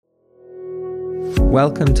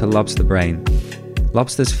Welcome to Lobster Brain.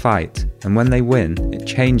 Lobsters fight, and when they win, it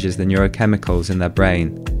changes the neurochemicals in their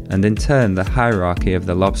brain, and in turn the hierarchy of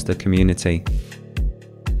the lobster community.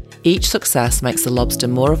 Each success makes the lobster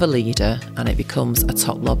more of a leader, and it becomes a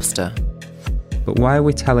top lobster. But why are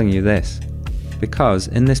we telling you this? Because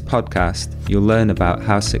in this podcast, you'll learn about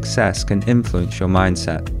how success can influence your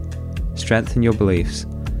mindset, strengthen your beliefs,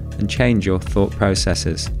 and change your thought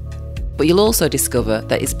processes. But you'll also discover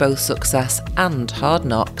that it's both success and hard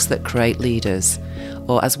knocks that create leaders,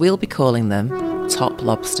 or as we'll be calling them, top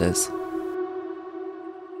lobsters.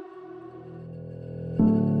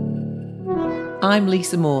 I'm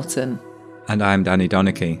Lisa Morton. And I'm Danny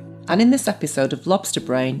Donachie. And in this episode of Lobster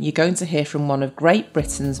Brain, you're going to hear from one of Great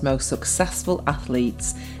Britain's most successful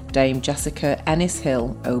athletes, Dame Jessica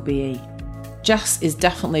Ennis-Hill, OBE. Jess is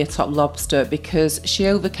definitely a top lobster because she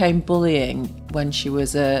overcame bullying when she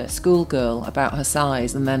was a schoolgirl about her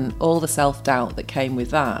size, and then all the self-doubt that came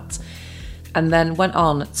with that. And then went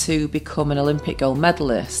on to become an Olympic gold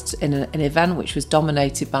medalist in an event which was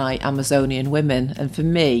dominated by Amazonian women. And for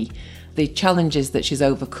me, the challenges that she's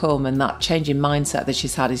overcome and that change in mindset that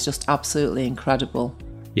she's had is just absolutely incredible.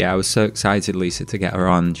 Yeah, I was so excited, Lisa, to get her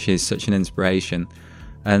on. She's such an inspiration.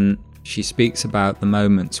 And she speaks about the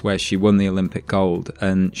moments where she won the Olympic gold,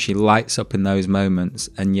 and she lights up in those moments,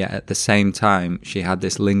 and yet at the same time she had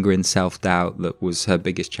this lingering self-doubt that was her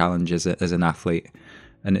biggest challenge as an athlete.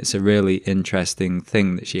 And it's a really interesting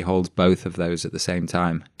thing that she holds both of those at the same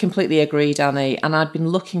time. Completely agree, Danny. And I'd been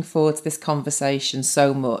looking forward to this conversation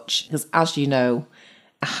so much because, as you know,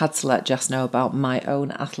 I had to let Jess know about my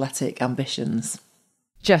own athletic ambitions.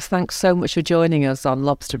 Jess, thanks so much for joining us on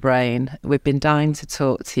Lobster Brain. We've been dying to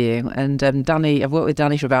talk to you. And Danny, I've worked with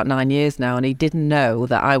Danny for about 9 years now, and he didn't know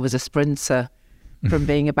that I was a sprinter from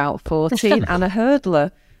being about 14 and a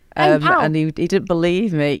hurdler. And he didn't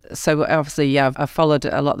believe me. So obviously, yeah, I've followed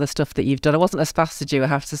a lot of the stuff that you've done. I wasn't as fast as you, I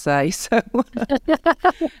have to say. So,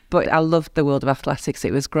 but I loved the world of athletics.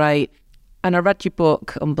 It was great. And I read your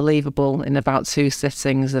book, Unbelievable, in about 2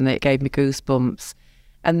 sittings, and it gave me goosebumps.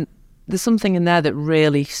 And there's something in there that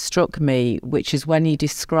really struck me, which is when you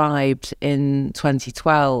described in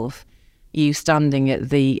 2012, you standing at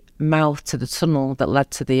the mouth to the tunnel that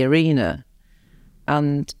led to the arena.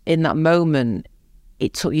 And in that moment,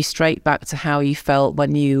 it took you straight back to how you felt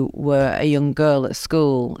when you were a young girl at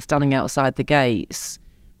school, standing outside the gates,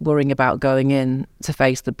 worrying about going in to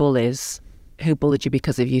face the bullies who bullied you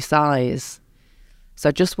because of your size. So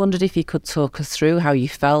I just wondered if you could talk us through how you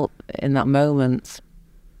felt in that moment.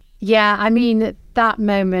 Yeah, I mean, that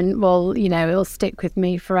moment, well, you know, it'll stick with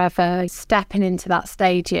me forever. Stepping into that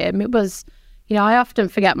stadium, it was, you know, I often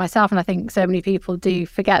forget myself, and I think so many people do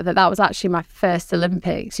forget that was actually my first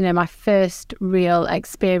Olympics, you know, my first real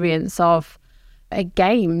experience of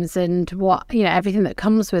games and what, you know, everything that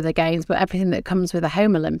comes with the games, but everything that comes with the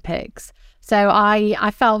home Olympics. So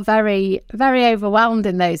I felt very, very overwhelmed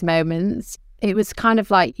in those moments. It was kind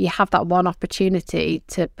of like you have that one opportunity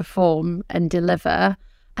to perform and deliver.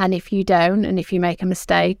 And if you don't, and if you make a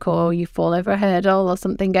mistake or you fall over a hurdle or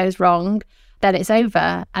something goes wrong, then it's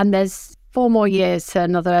over. And there's 4 more years to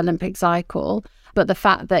another Olympic cycle. But the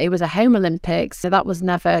fact that it was a home Olympics, so that was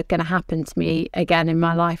never going to happen to me again in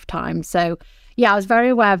my lifetime. So yeah, I was very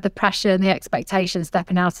aware of the pressure and the expectation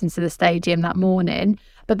stepping out into the stadium that morning.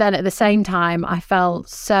 But then at the same time, I felt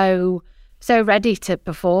so ready to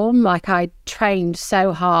perform. Like, I trained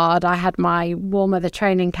so hard. I had my warm weather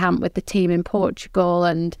training camp with the team in Portugal,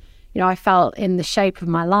 and, you know, I felt in the shape of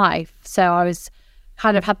my life. So I was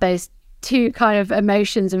kind of had those 2 kind of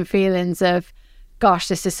emotions and feelings of, gosh,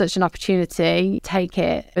 this is such an opportunity, take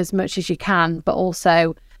it as much as you can, but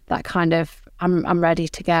also that kind of, I'm ready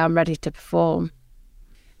to go, I'm ready to perform.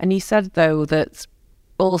 And you said, though, that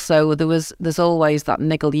also there's always that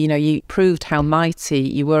niggle, you know, you proved how mighty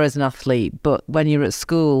you were as an athlete, but when you were at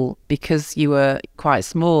school, because you were quite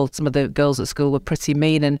small, some of the girls at school were pretty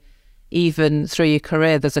mean. And even through your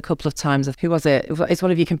career, there's a couple of times, who was it? It's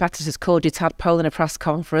one of your competitors called you tadpole in a press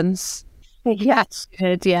conference. Yes,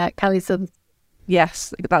 yeah, Kellyson.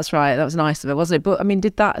 Yes, that's right. That was nice of her, wasn't it? But I mean,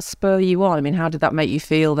 did that spur you on? I mean, how did that make you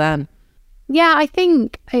feel then? Yeah, I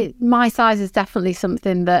think my size is definitely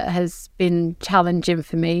something that has been challenging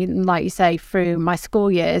for me. And like you say, through my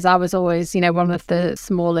school years, I was always, you know, one of the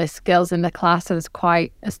smallest girls in the class. I was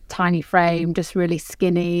quite a tiny frame, just really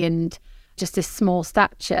skinny and just this small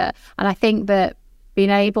stature. And I think that being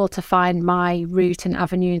able to find my route and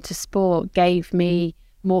avenue into sport gave me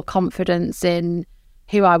more confidence in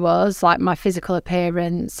who I was, like my physical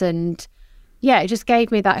appearance, and it just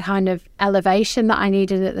gave me that kind of elevation that I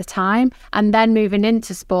needed at the time. And then moving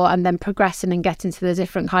into sport and then progressing and getting to the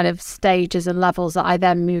different kind of stages and levels that I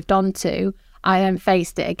then moved on to, I then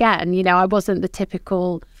faced it again. You know, I wasn't the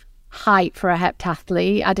typical height for a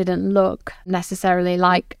heptathlete. I didn't look necessarily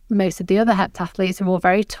like most of the other heptathletes who were all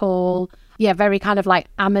very tall, very kind of like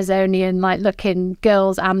Amazonian like looking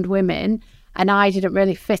girls and women. And I didn't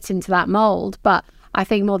really fit into that mold. But I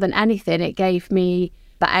think more than anything, it gave me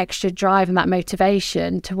that extra drive and that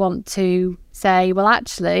motivation to want to say, well,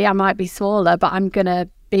 actually, I might be smaller, but I'm going to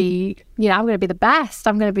be, I'm going to be the best.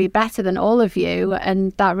 I'm going to be better than all of you.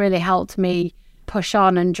 And that really helped me push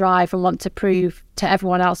on and drive and want to prove to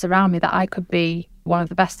everyone else around me that I could be one of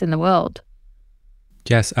the best in the world.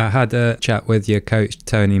 Jess, I had a chat with your coach,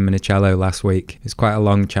 Tony Minicello, last week. It's quite a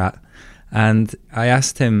long chat. And I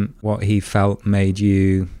asked him what he felt made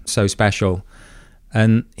you so special.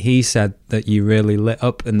 And he said that you really lit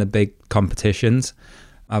up in the big competitions.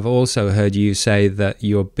 I've also heard you say that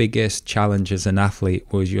your biggest challenge as an athlete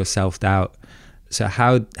was your self-doubt. So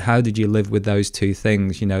how did you live with those two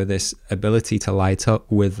things, this ability to light up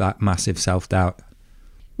with that massive self-doubt?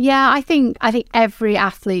 Yeah, I think every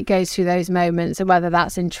athlete goes through those moments, and whether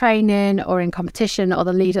that's in training or in competition or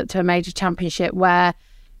the lead up to a major championship, where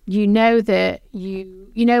you know that you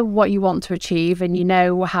know what you want to achieve and you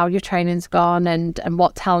know how your training's gone and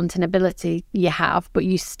what talent and ability you have, but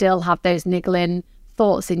you still have those niggling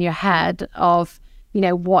thoughts in your head of,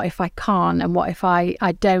 what if I can't, and what if I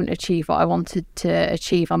don't achieve what I wanted to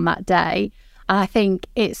achieve on that day. And I think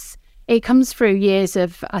it comes through years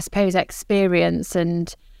of, I suppose, experience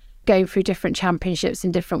and going through different championships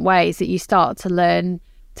in different ways that you start to learn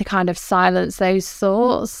to kind of silence those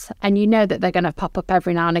thoughts. And you know that they're going to pop up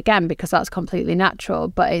every now and again because that's completely natural,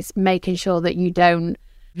 but it's making sure that you don't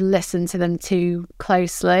listen to them too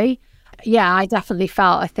closely. Yeah, I definitely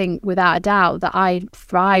felt, I think without a doubt, that I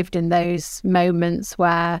thrived in those moments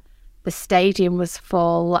where the stadium was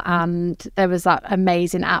full and there was that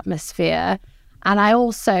amazing atmosphere. And I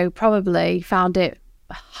also probably found it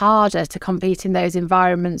harder to compete in those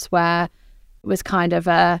environments where it was kind of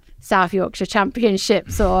a South Yorkshire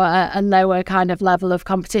Championships or a lower kind of level of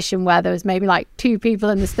competition where there was maybe like 2 people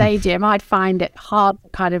in the stadium. I'd find it hard to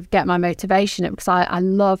kind of get my motivation up because I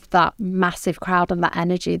loved that massive crowd and that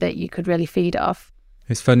energy that you could really feed off.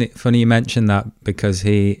 It's funny you mentioned that because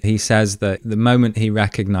he says that the moment he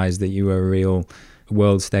recognised that you were a real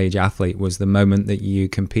world stage athlete was the moment that you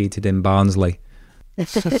competed in Barnsley.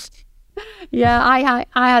 Yeah,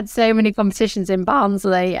 I had so many competitions in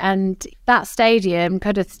Barnsley, and that stadium,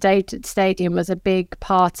 Cudworth Stadium, was a big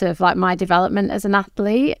part of like my development as an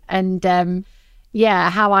athlete, and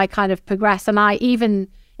how I kind of progressed. And I, even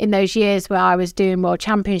in those years where I was doing world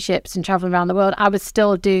championships and traveling around the world, I would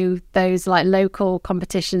still do those like local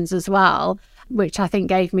competitions as well, which I think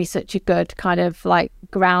gave me such a good kind of like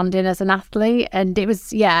grounding as an athlete. And it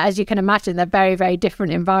was, as you can imagine, they're very, very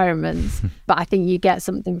different environments. But I think you get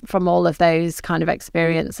something from all of those kind of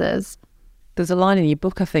experiences. There's a line in your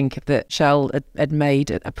book, I think, that Shell had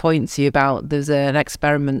made a point to you about there's an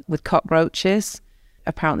experiment with cockroaches.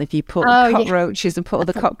 Apparently, if you put cockroaches and put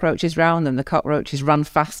other cockroaches round them, the cockroaches run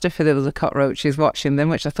faster for the other cockroaches watching them,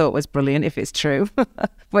 which I thought was brilliant if it's true.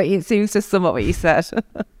 But it seems to sum up what you said.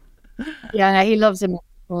 Yeah, he loves him,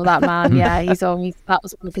 that man. Yeah, that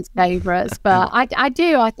was one of his favourites. But I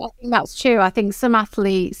think that's true. I think some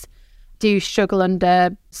athletes do struggle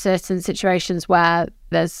under certain situations where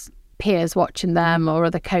there's peers watching them or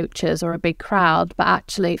other coaches or a big crowd. But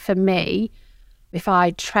actually, for me, if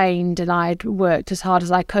I trained and I'd worked as hard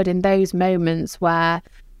as I could in those moments where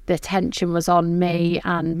the attention was on me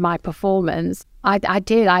and my performance, I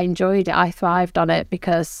enjoyed it. I thrived on it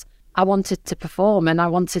because I wanted to perform and I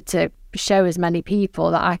wanted to show as many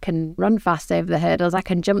people that I can run fast over the hurdles, I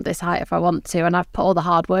can jump this height if I want to, and I've put all the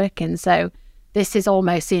hard work in. So this is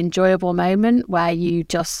almost the enjoyable moment where you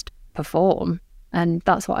just perform, and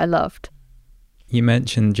that's what I loved. You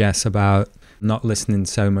mentioned, Jess, about not listening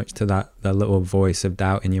so much to the little voice of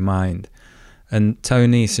doubt in your mind. And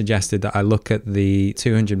Tony suggested that I look at the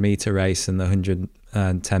 200 metre race and the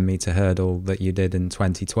 110 metre hurdle that you did in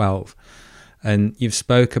 2012. And you've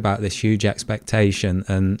spoke about this huge expectation,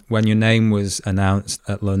 and when your name was announced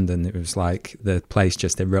at London, it was like the place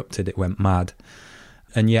just erupted, it went mad.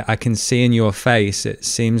 And yet I can see in your face, it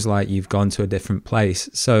seems like you've gone to a different place.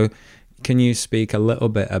 So can you speak a little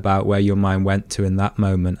bit about where your mind went to in that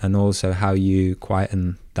moment, and also how you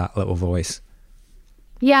quietened that little voice?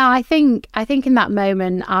 Yeah, I think in that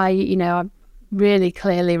moment, I really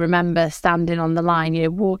clearly remember standing on the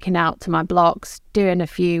line, walking out to my blocks, doing a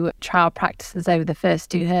few trial practices over the first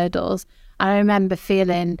 2 hurdles. I remember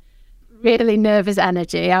feeling really nervous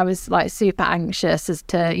energy. I was like super anxious as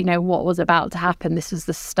to, what was about to happen. This was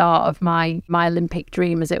the start of my Olympic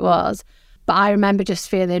dream, as it was. But I remember just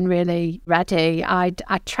feeling really ready. I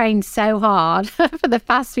trained so hard for the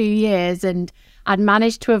past few years, and I'd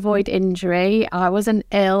managed to avoid injury. I wasn't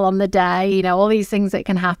ill on the day, all these things that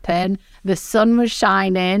can happen. The sun was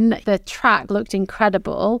shining. The track looked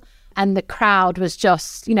incredible. And the crowd was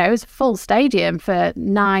just, it was a full stadium for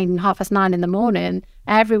 9:30 in the morning.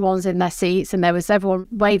 Everyone's in their seats, and there was everyone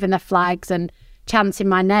waving their flags and chanting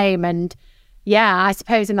my name. And yeah, I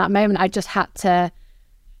suppose in that moment, I just had to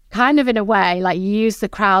kind of, in a way, like use the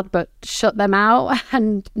crowd, but shut them out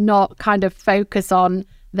and not kind of focus on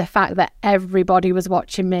the fact that everybody was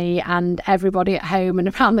watching me, and everybody at home and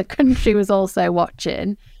around the country was also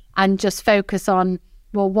watching, and just focus on,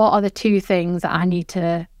 well, what are the two things that I need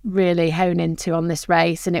to really hone into on this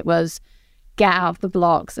race? And it was get out of the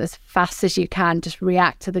blocks as fast as you can, just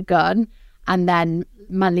react to the gun. And then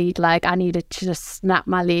my lead leg, I needed to just snap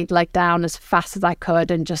my lead leg down as fast as I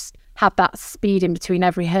could and just have that speed in between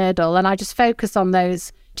every hurdle. And I just focused on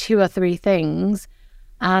those 2 or 3 things.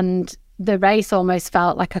 And the race almost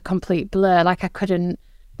felt like a complete blur. Like I couldn't,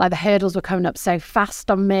 like the hurdles were coming up so fast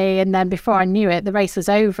on me. And then before I knew it, the race was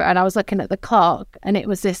over, and I was looking at the clock, and it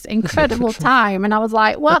was this incredible time. And I was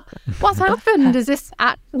like, what's happened? Is this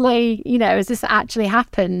actually, has this actually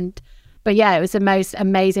happened? But yeah, it was the most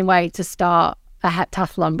amazing way to start a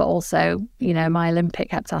heptathlon, but also, my Olympic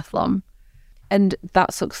heptathlon. And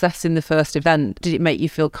that success in the first event, did it make you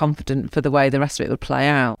feel confident for the way the rest of it would play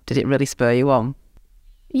out? Did it really spur you on?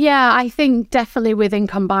 Yeah, I think definitely within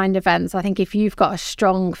combined events, I think if you've got a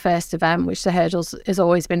strong first event, which the hurdles has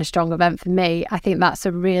always been a strong event for me, I think that's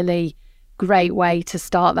a really great way to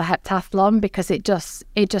start the heptathlon, because it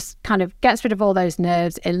just kind of gets rid of all those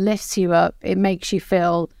nerves. It lifts you up. It makes you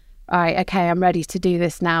feel, all right, okay, I'm ready to do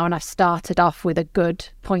this now. And I've started off with a good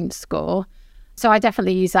point score. So I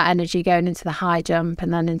definitely use that energy going into the high jump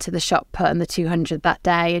and then into the shot put and the 200 that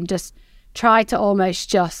day, and just try to almost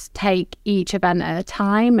just take each event at a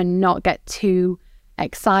time and not get too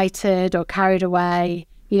excited or carried away.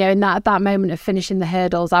 In that moment of finishing the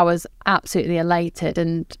hurdles, I was absolutely elated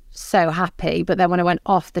and so happy. But then when I went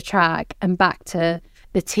off the track and back to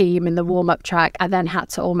the team in the warm-up track, I then had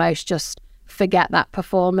to almost just forget that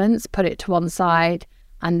performance, put it to one side,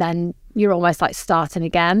 and then you're almost like starting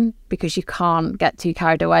again, because you can't get too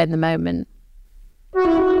carried away in the moment.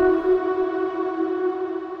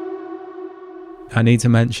 I need to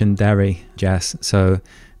mention Derry, Jess. So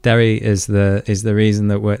Derry is the reason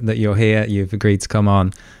that you're here. You've agreed to come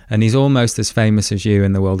on, and he's almost as famous as you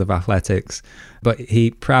in the world of athletics. But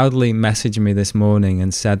he proudly messaged me this morning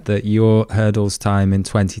and said that your hurdles time in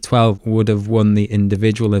 2012 would have won the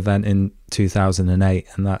individual event in 2008,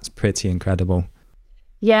 and that's pretty incredible.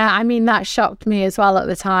 Yeah, I mean, that shocked me as well at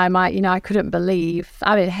the time. I couldn't believe.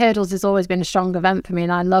 I mean, hurdles has always been a strong event for me,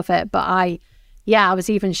 and I love it. But I was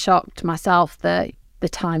even shocked myself that the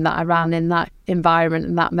time that I ran in that environment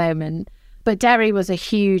in that moment. But Derry was a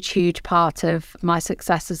huge, huge part of my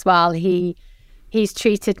success as well. He's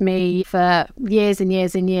treated me for years and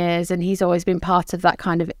years and years, and he's always been part of that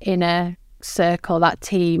kind of inner circle, that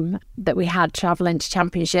team that we had traveling to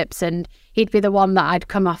championships. And he'd be the one that I'd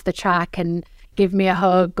come off the track and give me a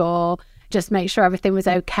hug, or just make sure everything was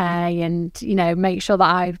okay, and make sure that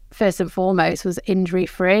I first and foremost was injury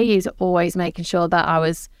free. He's always making sure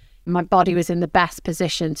that my body was in the best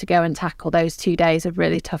position to go and tackle those 2 days of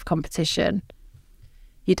really tough competition.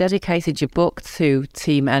 You dedicated your book to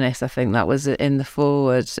Team Ennis. I think that was in the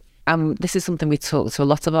foreword. This is something we talk to a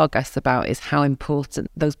lot of our guests about, is how important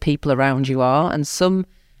those people around you are. And some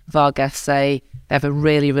of our guests say they have a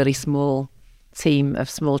really, really small team, of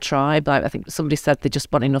small tribe. I think somebody said they just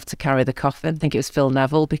want enough to carry the coffin. I think it was Phil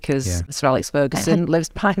Neville, because Sir Alex Ferguson lives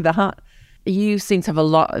by that. You seem to have a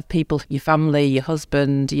lot of people, your family, your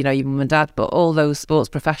husband, your mum and dad, but all those sports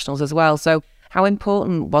professionals as well. So how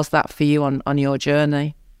important was that for you on your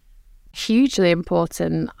journey? Hugely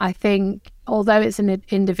important. I think although it's an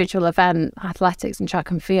individual event, athletics and track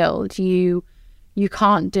and field, you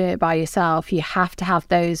can't do it by yourself. You have to have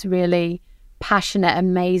those really passionate,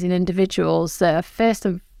 amazing individuals that are first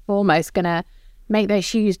and foremost going to make those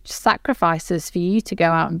huge sacrifices for you to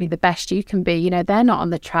go out and be the best you can be. They're not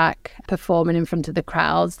on the track performing in front of the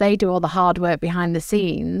crowds. They do all the hard work behind the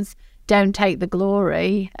scenes, don't take the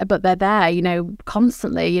glory, but they're there,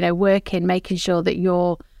 constantly, working, making sure that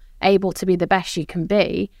you're able to be the best you can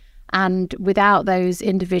be. And without those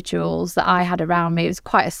individuals that I had around me, it was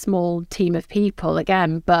quite a small team of people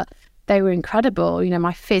again, but they were incredible.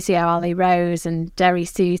 My physio, Ali Rose, and Derry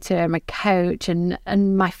Suter, my coach, and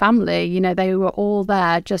my family, they were all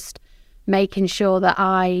there just making sure that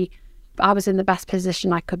I was in the best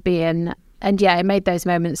position I could be in. And yeah, it made those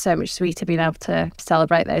moments so much sweeter being able to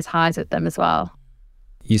celebrate those highs with them as well.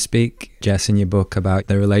 You speak, Jess, in your book about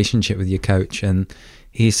the relationship with your coach, and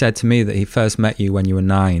he said to me that he first met you when you were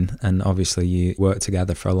 9, and obviously you worked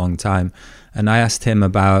together for a long time. And I asked him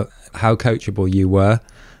about how coachable you were.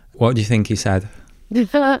 What do you think he said?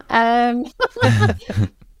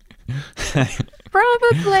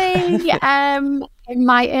 Probably in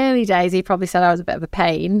my early days, he probably said I was a bit of a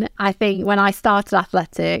pain. I think when I started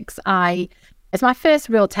athletics, it's my first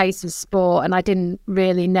real taste of sport, and I didn't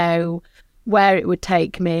really know where it would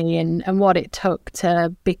take me and what it took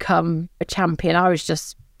to become a champion. I was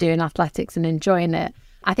just doing athletics and enjoying it.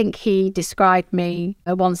 I think he described me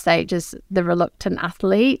at one stage as the reluctant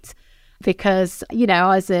athlete because, you know,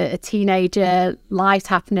 as a teenager, life's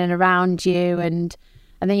happening around you and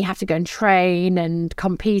then you have to go and train and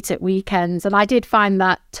compete at weekends. And I did find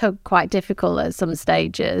that tug quite difficult at some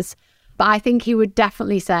stages. But I think he would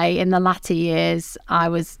definitely say in the latter years, I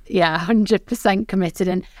was, 100%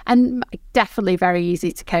 committed and definitely very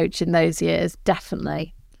easy to coach in those years.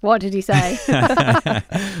 Definitely. What did he say? I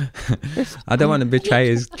don't want to betray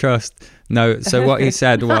his trust. No. So what he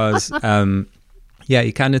said was,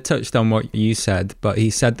 he kind of touched on what you said, but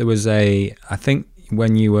he said there was I think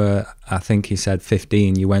when you were, he said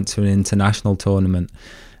 15, you went to an international tournament.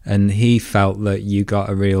 And he felt that you got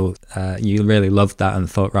you really loved that and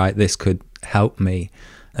thought, right, this could help me.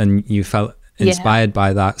 And you felt inspired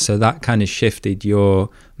by that. So that kind of shifted your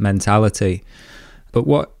mentality. But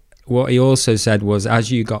what he also said was, as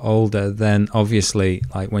you got older, then obviously,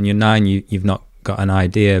 like when you're 9, you've not got an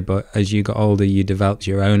idea. But as you got older, you developed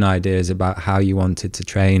your own ideas about how you wanted to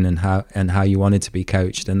train and how you wanted to be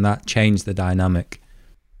coached. And that changed the dynamic.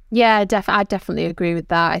 Yeah, I definitely agree with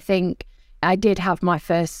that. I think I did have my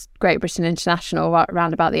first Great Britain International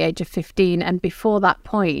around about the age of 15. And before that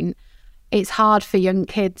point, it's hard for young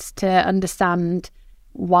kids to understand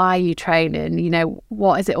why you training, you know,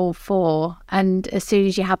 what is it all for? And as soon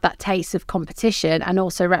as you have that taste of competition and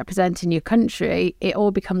also representing your country, it all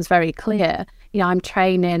becomes very clear. You know, I'm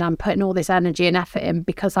training, I'm putting all this energy and effort in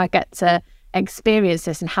because I get to experience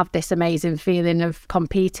this and have this amazing feeling of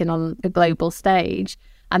competing on the global stage.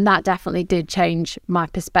 And that definitely did change my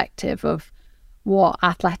perspective of what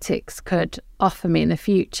athletics could offer me in the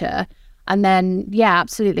future. And then,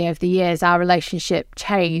 absolutely, over the years, our relationship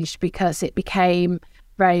changed because it became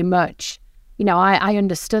very much, you know, I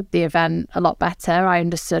understood the event a lot better. I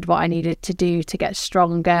understood what I needed to do to get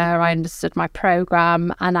stronger. I understood my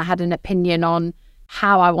program and I had an opinion on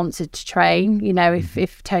how I wanted to train. You know,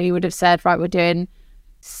 if Tony would have said, right, we're doing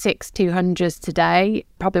 6 200s today,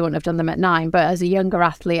 probably wouldn't have done them at 9, but as a younger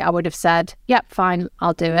athlete I would have said, yep, fine,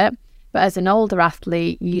 I'll do it. But as an older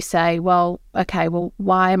athlete, you say, well, okay, well,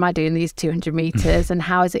 why am I doing these 200 meters and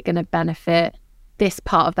how is it going to benefit this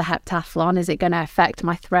part of the heptathlon? Is it going to affect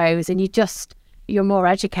my throws? And you're more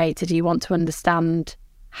educated. You want to understand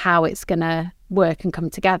how it's going to work and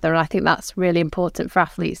come together. And I think that's really important for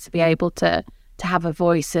athletes to be able to have a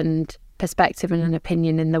voice and perspective and an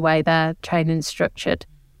opinion in the way their training's structured.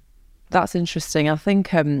 That's interesting. I think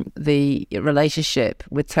the relationship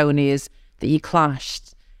with Tony is that you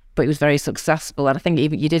clashed, but it was very successful. And I think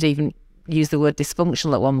you did even use the word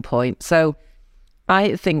dysfunctional at one point. So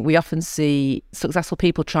I think we often see successful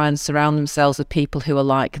people try and surround themselves with people who are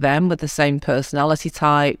like them, with the same personality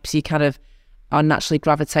types. You kind of are naturally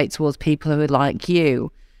gravitate towards people who are like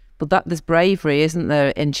you. But there's bravery, isn't there,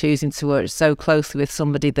 in choosing to work so closely with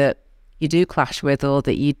somebody that you do clash with or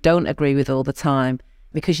that you don't agree with all the time,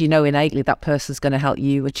 because you know innately that person's going to help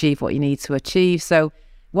you achieve what you need to achieve. So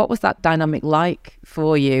what was that dynamic like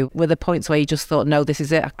for you? Were there points where you just thought, no, this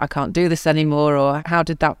is it, I can't do this anymore? Or how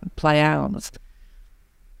did that play out?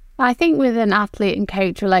 I think with an athlete and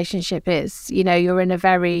coach relationship, it's, you know, you're in a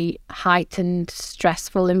very heightened,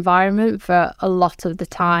 stressful environment for a lot of the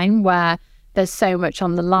time where there's so much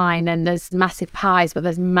on the line and there's massive highs, but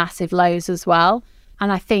there's massive lows as well.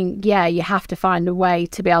 And I think, you have to find a way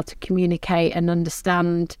to be able to communicate and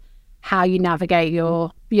understand how you navigate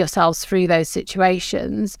yourselves through those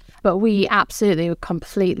situations. But we absolutely were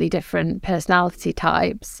completely different personality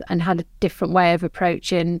types and had a different way of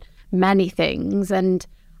approaching many things. And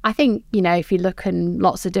I think, you know, if you look in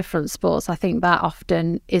lots of different sports, I think that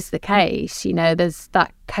often is the case. You know, there's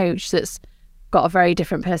that coach that's got a very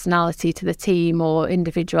different personality to the team or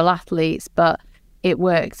individual athletes, but it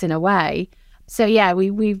works in a way. So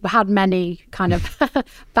we've had many kind of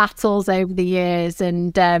battles over the years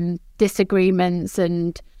and disagreements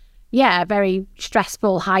and very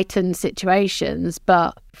stressful, heightened situations.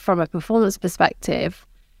 But from a performance perspective,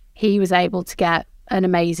 he was able to get an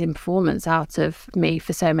amazing performance out of me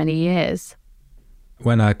for so many years.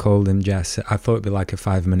 When I called him Jess, I thought it'd be like a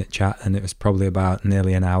 5-minute chat, and it was probably about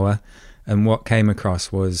nearly an hour. And what came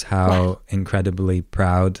across was how incredibly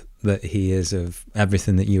proud that he is of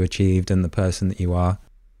everything that you achieved and the person that you are.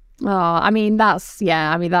 Oh, I mean, that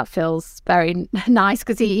feels very nice,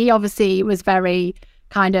 because he obviously was very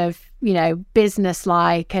kind of,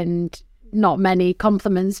 business-like, and not many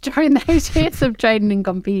compliments during those years of training and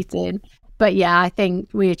competing. But yeah, I think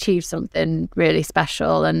we achieved something really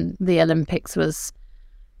special, and the Olympics was,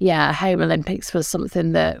 home Olympics was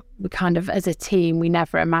something that we kind of, as a team, we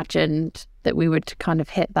never imagined that we would kind of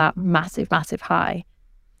hit that massive, massive high.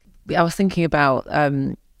 I was thinking about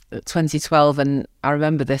 2012, and I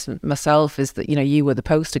remember this myself, is that, you were the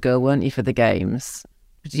poster girl, weren't you, for the games?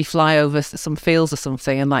 Did you fly over some fields or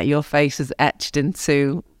something, and like your face is etched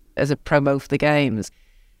into as a promo for the games?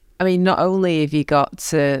 I mean, not only have you got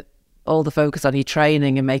to all the focus on your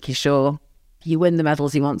training and making sure you win the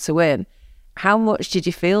medals you want to win, how much did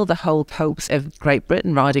you feel the whole hopes of Great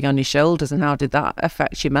Britain riding on your shoulders, and how did that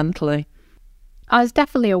affect you mentally? I was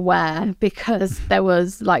definitely aware, because there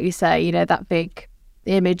was, like you say, that big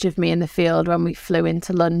image of me in the field when we flew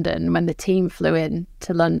into London, when the team flew in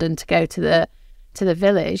to London to go to the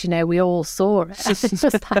village. We all saw it. It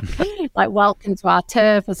was like welcome to our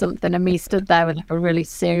turf or something, and me stood there with a really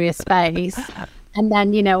serious face. And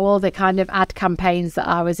then, all the kind of ad campaigns that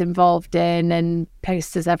I was involved in, and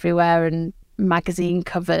posters everywhere, and magazine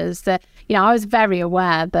covers, that, I was very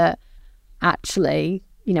aware that actually,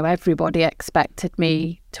 everybody expected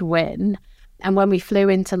me to win. And when we flew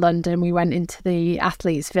into London, we went into the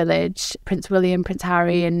athletes' village. Prince William, Prince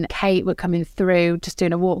Harry and Kate were coming through, just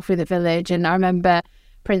doing a walk through the village. And I remember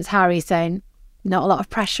Prince Harry saying, "Not a lot of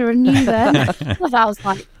pressure on you then." And I was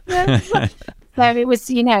like, yeah. So it was,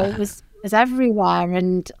 it was everywhere,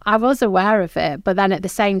 and I was aware of it. But then at the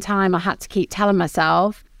same time, I had to keep telling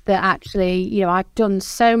myself that actually, I've done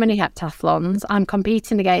so many heptathlons. I'm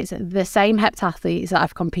competing against the same heptathletes that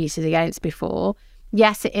I've competed against before.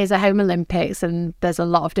 Yes, it is a home Olympics, and there's a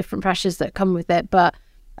lot of different pressures that come with it, but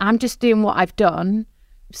I'm just doing what I've done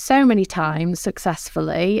so many times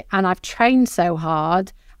successfully, and I've trained so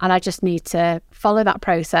hard, and I just need to follow that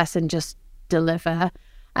process and just deliver.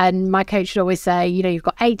 And my coach would always say, you've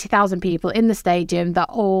got 80,000 people in the stadium, they're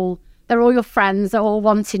all your friends, they're all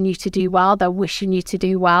wanting you to do well, they're wishing you to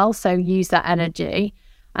do well, so use that energy.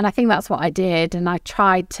 And I think that's what I did, and I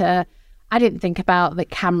didn't think about the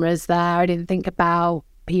cameras there. I didn't think about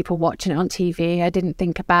people watching it on TV. I didn't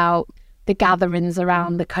think about the gatherings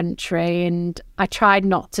around the country. And I tried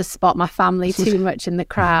not to spot my family too much in the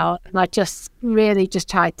crowd. And I just really just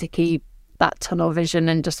tried to keep that tunnel vision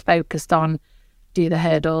and just focused on do the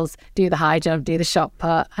hurdles, do the high jump, do the shot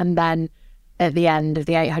put. And then at the end of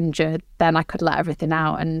the 800, then I could let everything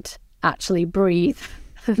out and actually breathe.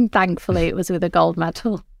 And thankfully, it was with a gold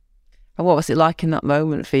medal. And what was it like in that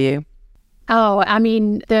moment for you? Oh, I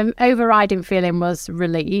mean, the overriding feeling was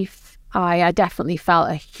relief. I definitely felt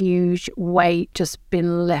a huge weight just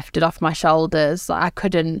been lifted off my shoulders. I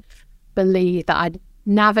couldn't believe that I'd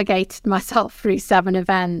navigated myself through 7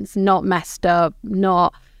 events, not messed up,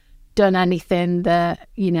 not done anything that,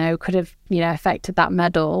 could have, affected that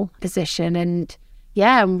medal position, and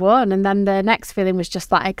won. And then the next feeling was just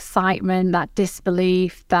that excitement, that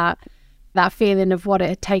disbelief, that feeling of what it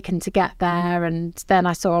had taken to get there. And then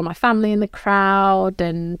I saw all my family in the crowd,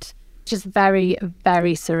 and just very,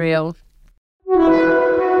 very surreal.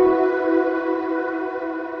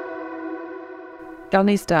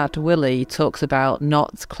 Danny's dad, Willie, talks about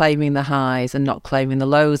not claiming the highs and not claiming the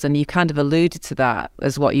lows. And you kind of alluded to that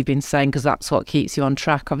as what you've been saying, because that's what keeps you on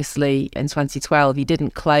track. Obviously, in 2012, you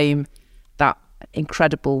didn't claim that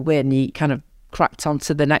incredible win. You kind of cracked on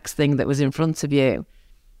to the next thing that was in front of you.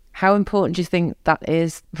 How important do you think that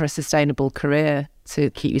is for a sustainable career, to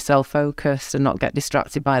keep yourself focused and not get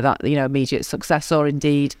distracted by that, immediate success, or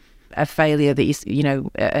indeed a failure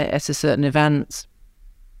that at a certain event?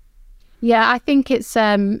 Yeah, I think it's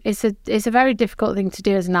a very difficult thing to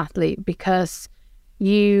do as an athlete, because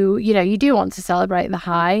you do want to celebrate the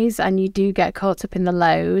highs and you do get caught up in the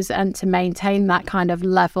lows, and to maintain that kind of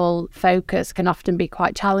level focus can often be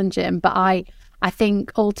quite challenging. But I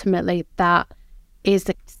think ultimately that is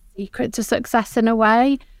the secret to success in a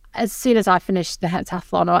way. As soon as I finished the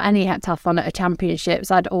heptathlon or any heptathlon at a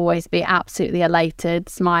championships, I'd always be absolutely elated,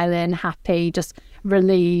 smiling, happy, just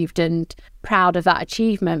relieved and proud of that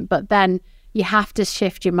achievement. But then you have to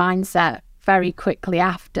shift your mindset very quickly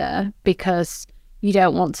after, because you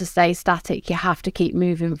don't want to stay static. You have to keep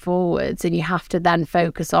moving forwards, and you have to then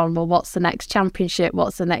focus on, well, what's the next championship?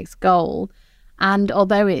 What's the next goal? And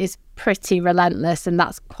although it is pretty relentless and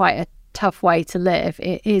that's quite a tough way to live,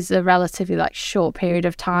 it is a relatively like short period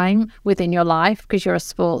of time within your life, because you're a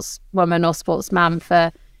sportswoman or sportsman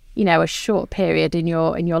for, you know, a short period in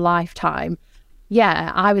your lifetime.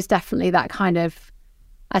 Yeah, I was definitely that kind of,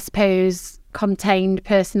 I suppose, contained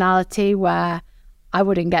personality where I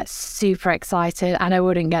wouldn't get super excited and I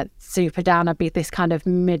wouldn't get super down. I'd be this kind of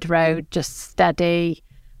mid-road, just steady,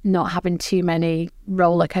 not having too many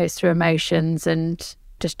roller coaster emotions, and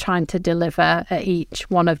just trying to deliver at each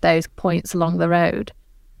one of those points along the road.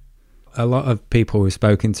 A lot of people we've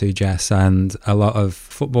spoken to, Jess, and a lot of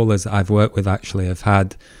footballers that I've worked with actually have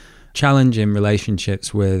had challenging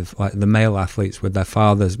relationships with like the male athletes with their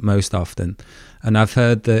fathers most often. And I've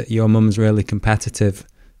heard that your mum's really competitive.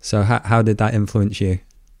 So how did that influence you?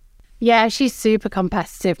 Yeah, she's super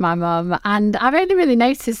competitive, my mum. And I've only really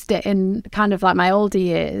noticed it in kind of like my older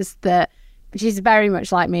years that she's very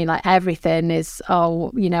much like me. Like everything is,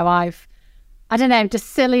 you know, I don't know, just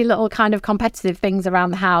silly little kind of competitive things around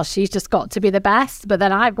the house. She's just got to be the best, but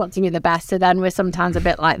then I've got to be the best. So then we're sometimes a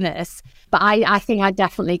bit like this. But I think I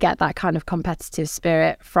definitely get that kind of competitive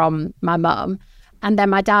spirit from my mum. And then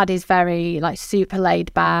my dad is very like super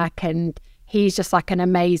laid back, and he's just like an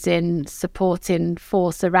amazing supporting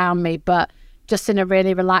force around me, but just in a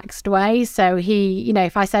really relaxed way. So he, you know,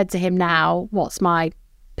 if I said to him now, what's my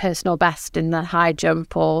personal best in the high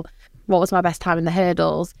jump or what was my best time in the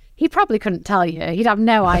hurdles, he probably couldn't tell you. He'd have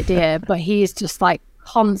no idea, but he's just like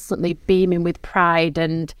constantly beaming with pride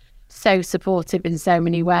and so supportive in so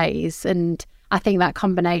many ways. And I think that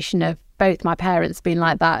combination of both my parents being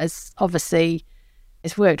like that is obviously,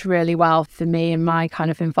 it's worked really well for me and my kind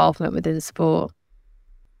of involvement within sport.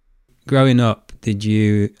 Growing up, did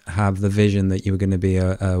you have the vision that you were going to be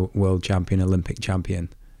a world champion, Olympic champion?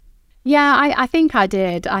 Yeah, I think I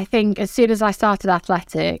did. I think as soon as I started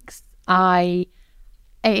athletics,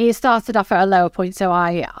 it started off at a lower point. So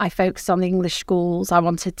I focused on the English schools. I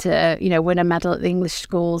wanted to, you know, win a medal at the English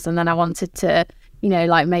schools. And then I wanted to, you know,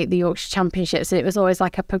 like make the Yorkshire Championships. It was always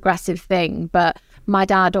like a progressive thing. But my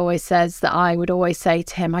dad always says that I would always say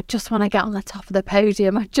to him, I just want to get on the top of the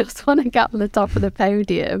podium. I just want to get on the top of the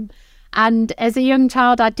podium. And as a young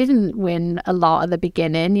child, I didn't win a lot at the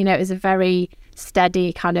beginning. You know, it was a very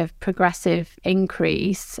steady kind of progressive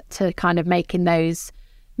increase to kind of making those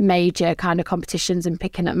major kind of competitions and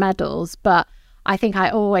picking up medals. But I think I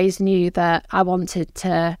always knew that I wanted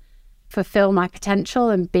to fulfill my potential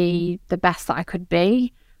and be the best that I could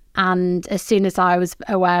be. And as soon as I was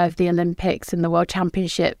aware of the Olympics and the World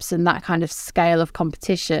Championships and that kind of scale of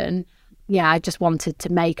competition, yeah, I just wanted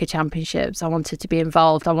to make a championships. I wanted to be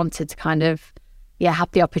involved. I wanted to kind of,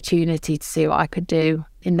 have the opportunity to see what I could do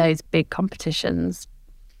in those big competitions.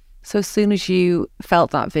 So as soon as you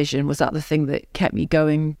felt that vision, was that the thing that kept you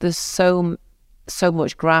going? There's so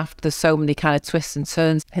much graft, there's so many kind of twists and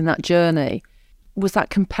turns in that journey. Was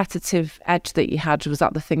that competitive edge that you had, was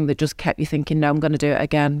that the thing that just kept you thinking, no, I'm going to do it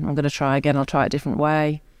again, I'm going to try again, I'll try it a different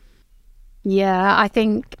way? Yeah, I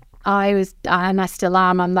think I was, and I still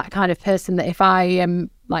am, I'm that kind of person that if I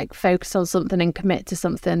am like focused on something and commit to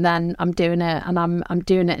something, then I'm doing it, and I'm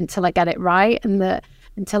doing it until I get it right, and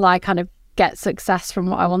until I kind of get success from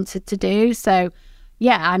what I wanted to do. So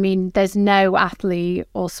yeah, I mean, there's no athlete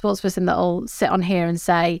or sportsperson that'll sit on here and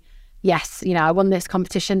say, yes, you know, I won this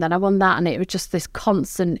competition, then I won that, and it was just this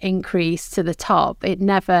constant increase to the top. It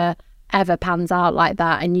never ever pans out like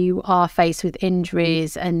that, and you are faced with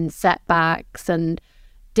injuries and setbacks and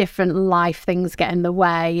different life things get in the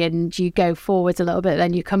way, and you go forwards a little bit,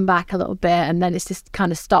 then you come back a little bit, and then it's this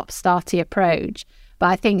kind of stop-starty approach. But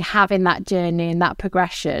I think having that journey and that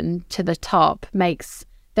progression to the top makes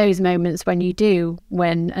those moments when you do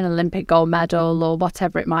win an Olympic gold medal or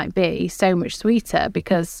whatever it might be so much sweeter,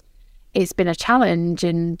 because it's been a challenge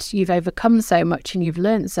and you've overcome so much and you've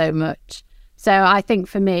learned so much. So I think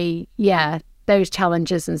for me, yeah, those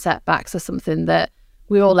challenges and setbacks are something that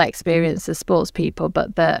we all experience as sports people,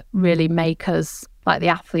 but that really make us like the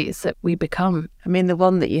athletes that we become. I mean, the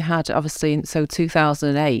one that you had, obviously, so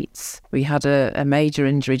 2008, we had a major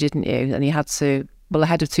injury, didn't you? And you had to, well,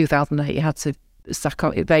 ahead of 2008, you had to sack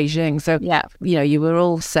out at Beijing. So, yeah, you know, you were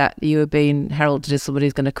all set. You were being heralded as somebody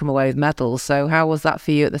who's going to come away with medals. So how was that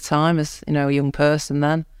for you at the time as, you know, a young person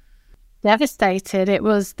then? Devastated. It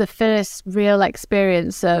was the first real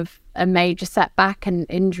experience of a major setback and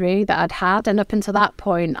injury that I'd had. And up until that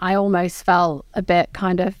point, I almost felt a bit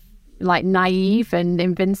kind of like naive and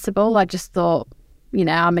invincible. I just thought, you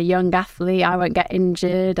know, I'm a young athlete, I won't get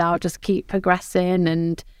injured, I'll just keep progressing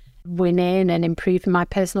and winning and improving my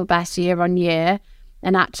personal best year on year.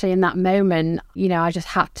 And actually in that moment, you know, I just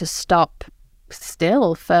had to stop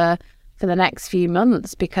still for for the next few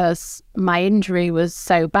months because my injury was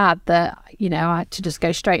so bad that, I had to just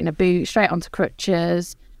go straight in a boot, straight onto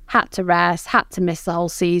crutches, had to rest, had to miss the whole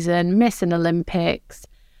season, miss an Olympics.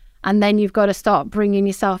 And then you've got to start bringing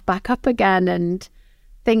yourself back up again and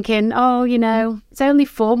thinking, it's only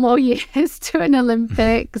 4 more years to an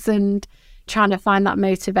Olympics, and trying to find that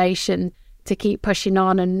motivation to keep pushing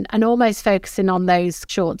on and almost focusing on those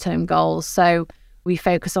short-term goals. So we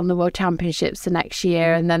focus on the World Championships the next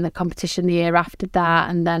year, and then the competition the year after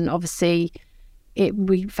that. And then obviously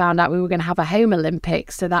we found out we were going to have a home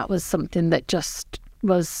Olympics. So that was something that just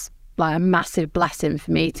was like a massive blessing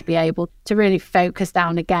for me to be able to really focus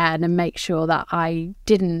down again and make sure that I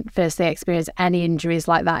didn't firstly experience any injuries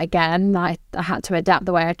like that again. I had to adapt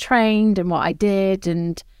the way I trained and what I did.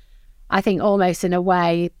 And I think almost in a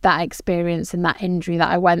way that experience and that injury that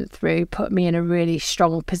I went through put me in a really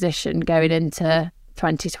strong position going into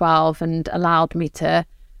 2012 and allowed me to,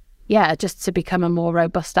 just to become a more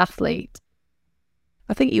robust athlete.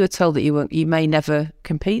 I think you were told that you may never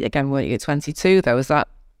compete again, weren't you, at 22 though? Was that?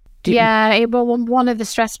 One of the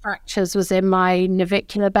stress fractures was in my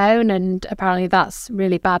navicular bone, and apparently that's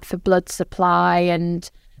really bad for blood supply.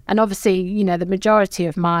 And obviously, the majority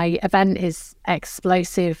of my event is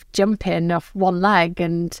explosive jumping off one leg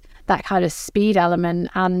and that kind of speed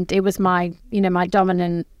element. And it was my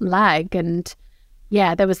dominant leg. And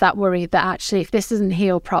there was that worry that actually if this doesn't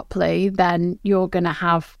heal properly, then you're going to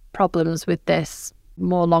have problems with this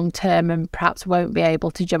more long term and perhaps won't be able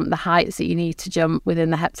to jump the heights that you need to jump within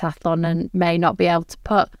the heptathlon and may not be able to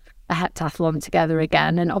put a heptathlon together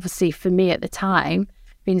again. And obviously for me at the time,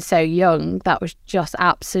 being so young, that was just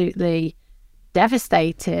absolutely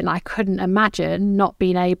devastating. I couldn't imagine not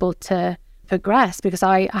being able to progress because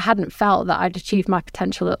I hadn't felt that I'd achieved my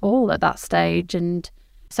potential at all at that stage. And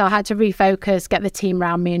so I had to refocus, get the team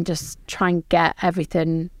around me and just try and get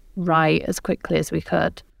everything right as quickly as we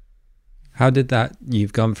could. How did that,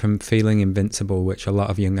 you've gone from feeling invincible, which a lot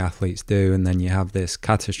of young athletes do, and then you have this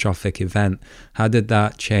catastrophic event. How did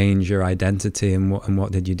that change your identity, and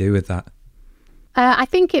what did you do with that? I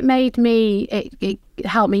think it made me, it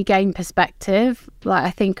helped me gain perspective. Like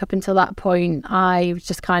I think up until that point, I was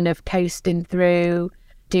just kind of coasting through,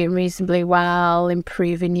 doing reasonably well,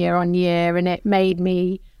 improving year on year. And it made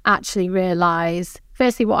me actually realise,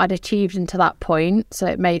 firstly, what I'd achieved until that point. So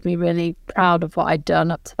it made me really proud of what I'd done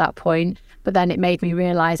up to that point. But then it made me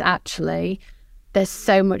realise, actually, there's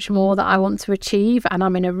so much more that I want to achieve. And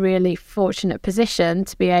I'm in a really fortunate position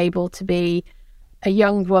to be able to be a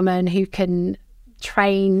young woman who can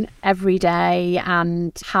train every day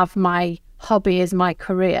and have my hobby as my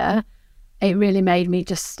career. It really made me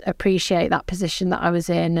just appreciate that position that I was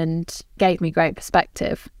in and gave me great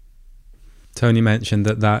perspective. Tony mentioned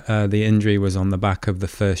that the injury was on the back of the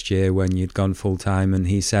first year when you'd gone full time, and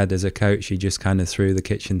he said as a coach you just kind of threw the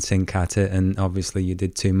kitchen sink at it, and obviously you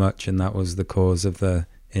did too much, and that was the cause of the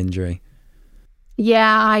injury.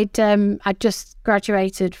 Yeah, I'd just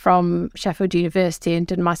graduated from Sheffield University and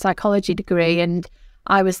done my psychology degree, and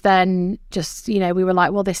I was then just, we were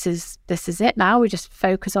like, well, this is it now. We just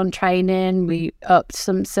focus on training. We upped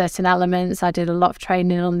some certain elements. I did a lot of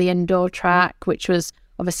training on the indoor track, which was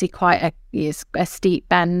obviously quite a steep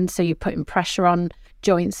bend, so you're putting pressure on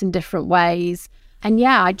joints in different ways. And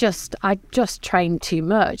I just trained too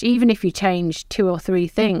much. Even if you change 2 or 3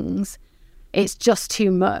 things, it's just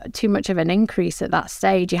too much of an increase at that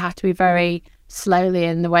stage. You have to be very slowly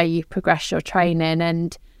in the way you progress your training,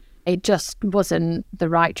 and it just wasn't the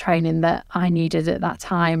right training that I needed at that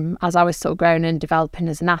time as I was still growing and developing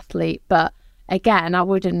as an athlete. But again, I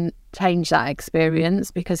wouldn't change that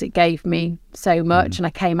experience because it gave me so much and I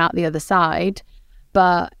came out the other side.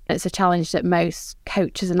 But it's a challenge that most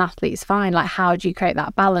coaches and athletes find. Like, how do you create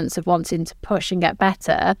that balance of wanting to push and get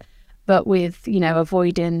better, but with,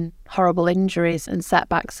 avoiding horrible injuries and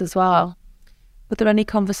setbacks as well? Were there any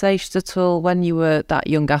conversations at all when you were that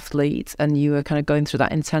young athlete and you were kind of going through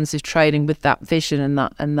that intensive training with that vision and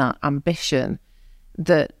that ambition,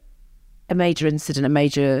 that a major incident, a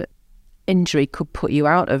major injury could put you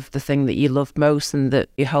out of the thing that you loved most and that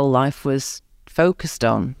your whole life was focused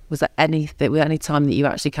on? Was there any time that you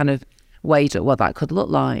actually kind of weighed at what that could look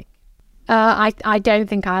like? I don't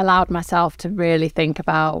think I allowed myself to really think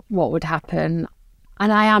about what would happen.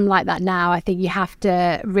 And I am like that now. I think you have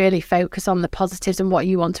to really focus on the positives and what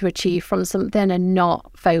you want to achieve from something and not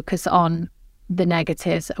focus on the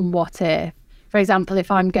negatives and what if. For example, if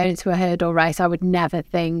I'm going to a hurdle race, I would never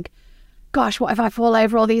think, gosh, what if I fall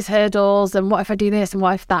over all these hurdles, and what if I do this, and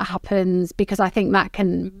what if that happens? Because I think that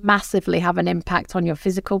can massively have an impact on your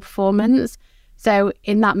physical performance. So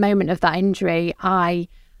in that moment of that injury, I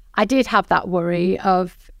I did have that worry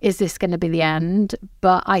of, is this going to be the end?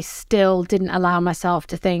 But I still didn't allow myself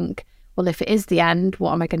to think, well, if it is the end,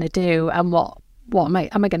 what am I going to do? And what am I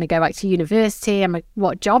going to go back to university?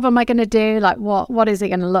 What job am I going to do? Like, what is it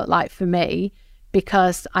going to look like for me?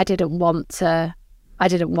 Because I didn't want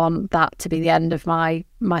that to be the end of my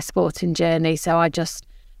sporting journey. So I just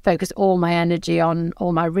focused all my energy on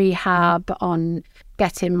all my rehab, on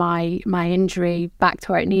getting my injury back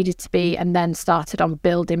to where it needed to be, and then started on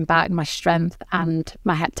building back my strength and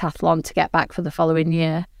my heptathlon to get back for the following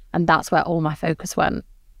year. And that's where all my focus went.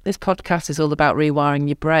 This podcast is all about rewiring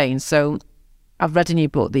your brain. So I've read in your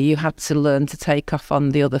book that you had to learn to take off on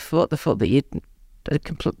the other foot, the foot that you,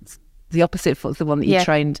 the opposite foot, the one that you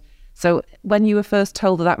trained. So when you were first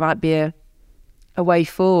told that might be a way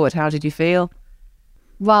forward, how did you feel?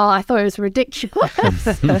 Well, I thought it was ridiculous.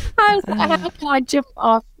 I was like, how can I jump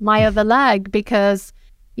off my other leg? Because,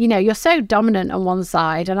 you're so dominant on one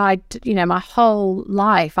side, and my whole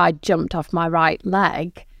life I jumped off my right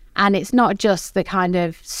leg. And it's not just the kind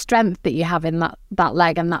of strength that you have in that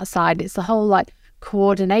leg and that side. It's the whole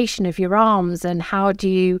coordination of your arms, and how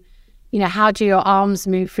do your arms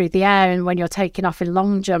move through the air, and when you're taking off in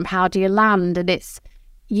long jump, how do you land? And it's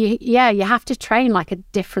you have to train a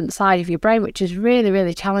different side of your brain, which is really,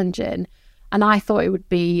 really challenging. And I thought it would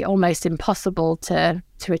be almost impossible to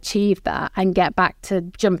achieve that and get back to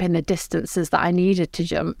jumping the distances that I needed to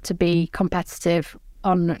jump to be competitive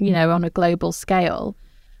on a global scale.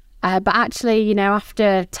 But actually,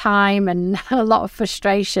 after time and a lot of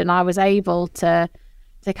frustration, I was able to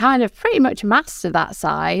kind of pretty much master that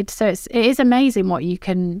side. So it is amazing what you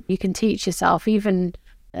can teach yourself, even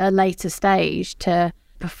at a later stage, to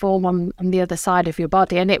perform on the other side of your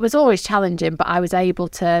body. And it was always challenging, but I was able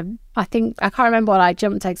to, I can't remember what I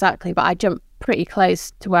jumped exactly, but I jumped pretty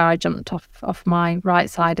close to where I jumped off my right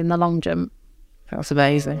side in the long jump. That's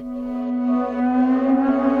amazing.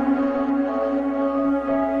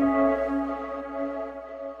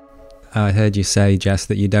 I heard you say, Jess,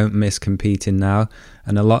 that you don't miss competing now.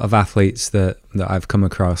 And a lot of athletes that I've come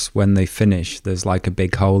across, when they finish, there's a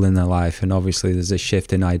big hole in their life. And obviously there's a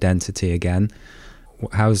shift in identity again.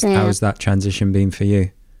 How's that transition been for you?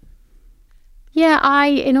 Yeah,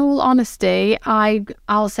 in all honesty,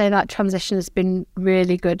 I'll say that transition has been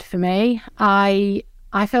really good for me. I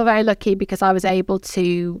feel very lucky because I was able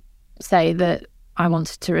to say that I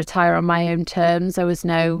wanted to retire on my own terms. There was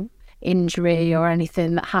no injury or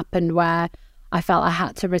anything that happened where I felt I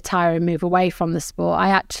had to retire and move away from the sport. I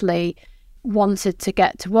actually wanted to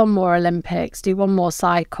get to one more Olympics, do one more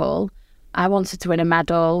cycle. I wanted to win a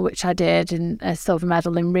medal, which I did, in a silver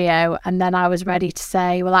medal in Rio. And then I was ready to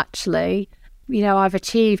say, well, actually, I've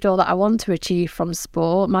achieved all that I want to achieve from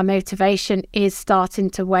sport. My motivation is starting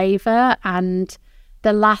to waver. And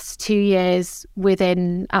the last 2 years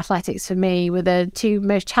within athletics for me were the two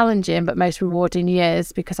most challenging but most rewarding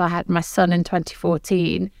years, because I had my son in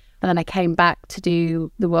 2014, and then I came back to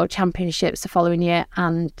do the World Championships the following year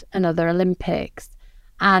and another Olympics.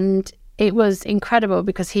 And it was incredible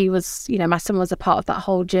because he was, my son was a part of that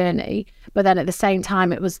whole journey. But then at the same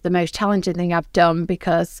time, it was the most challenging thing I've done,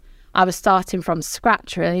 because I was starting from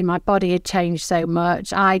scratch, really. My body had changed so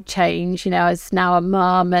much. I'd changed, I was now a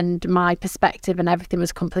mum, and my perspective and everything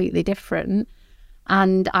was completely different.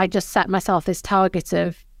 And I just set myself this target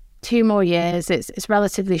of 2 more years. It's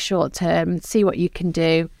relatively short term, see what you can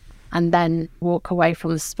do, and then walk away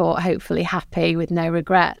from the sport, hopefully happy with no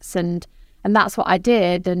regrets. And that's what I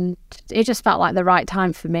did. And it just felt like the right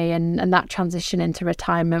time for me. And that transition into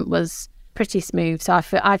retirement was pretty smooth. So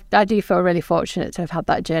I do feel really fortunate to have had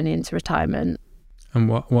that journey into retirement. And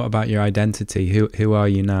what about your identity? Who are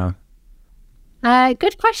you now?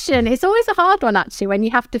 Good question. It's always a hard one, actually, when you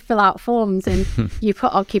have to fill out forms and you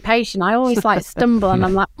put occupation. I always stumble and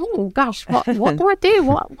I'm like, oh gosh, what do I do?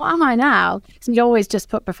 What am I now? So you always just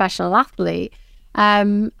put professional athlete.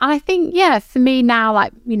 And I think, for me now,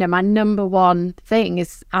 my number one thing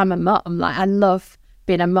is I'm a mum. I love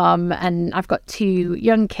being a mum, and I've got 2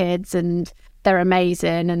 young kids, and they're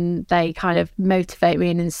amazing, and they kind of motivate me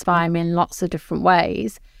and inspire me in lots of different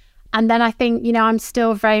ways. And then I think, I'm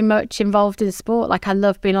still very much involved in sport. I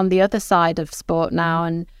love being on the other side of sport now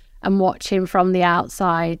and watching from the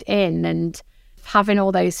outside in, and having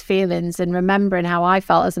all those feelings and remembering how I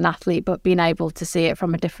felt as an athlete, but being able to see it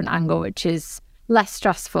from a different angle, which is less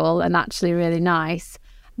stressful and actually really nice.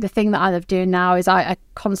 The thing that I love doing now is I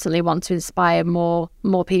constantly want to inspire more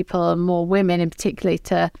people, and more women in particular,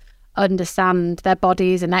 to understand their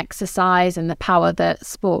bodies and exercise and the power that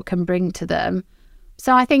sport can bring to them.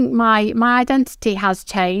 So I think my identity has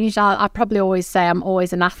changed. I probably always say I'm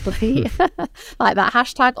always an athlete, like that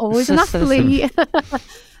hashtag, always an athlete.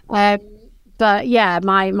 But yeah,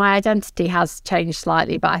 my identity has changed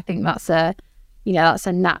slightly, but I think that's a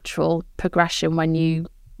natural progression when you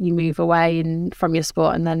move away from your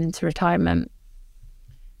sport and then into retirement.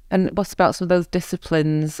 And what about some of those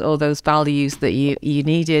disciplines or those values that you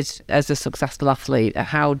needed as a successful athlete?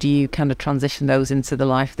 How do you kind of transition those into the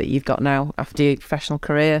life that you've got now after your professional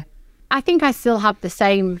career? I think I still have the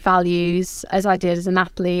same values as I did as an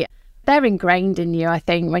athlete. They're ingrained in you, I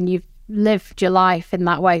think, when you've lived your life in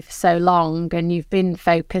that way for so long and you've been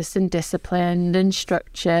focused and disciplined and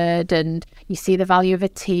structured and you see the value of a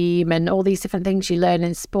team and all these different things you learn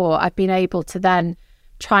in sport. I've been able to then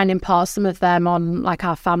try and impart some of them on like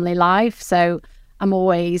our family life. So I'm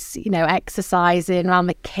always, exercising around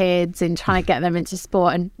the kids and trying to get them into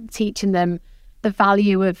sport and teaching them the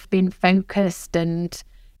value of being focused and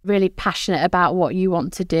really passionate about what you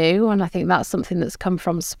want to do. And I think that's something that's come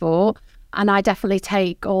from sport. And I definitely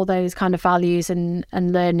take all those kind of values and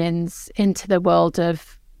learnings into the world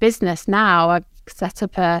of business now. I've set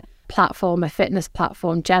up a fitness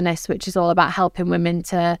platform, Jess, which is all about helping women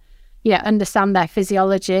to understand their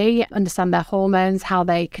physiology, understand their hormones, how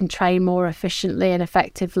they can train more efficiently and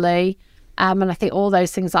effectively. And I think all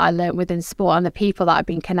those things that I learned within sport and the people that I've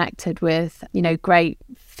been connected with, great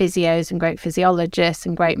physios and great physiologists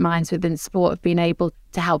and great minds within sport have been able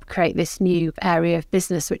to help create this new area of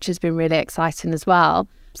business, which has been really exciting as well.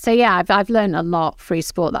 So yeah, I've learned a lot through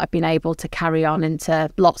sport that I've been able to carry on into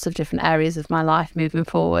lots of different areas of my life moving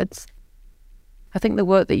forwards. I think the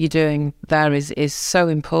work that you're doing there is so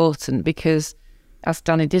important because, as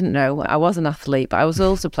Danny didn't know, I was an athlete, but I was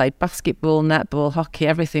also played basketball, netball, hockey,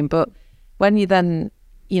 everything. But when you then,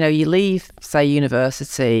 you leave, say,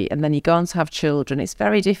 university, and then you go on to have children, it's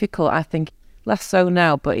very difficult, I think, less so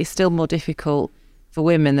now, but it's still more difficult for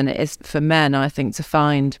women than it is for men, I think, to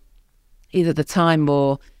find either the time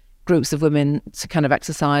or groups of women to kind of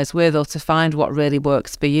exercise with or to find what really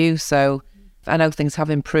works for you. So I know things have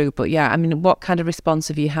improved, but yeah, I mean, what kind of response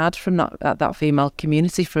have you had from that female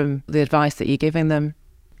community from the advice that you're giving them?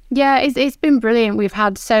 Yeah, it's been brilliant. We've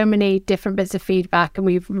had so many different bits of feedback and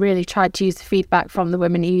we've really tried to use the feedback from the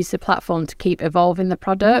women who use the platform to keep evolving the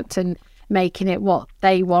product and making it what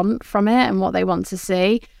they want from it and what they want to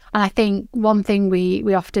see. And I think one thing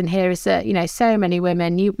we often hear is that, so many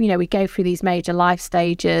women, we go through these major life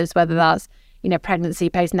stages, whether that's, pregnancy,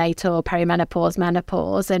 postnatal, perimenopause,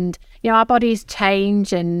 menopause, and, our bodies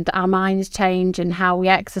change and our minds change and how we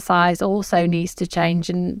exercise also needs to change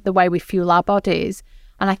and the way we fuel our bodies.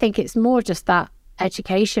 And I think it's more just that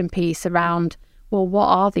education piece around, well, what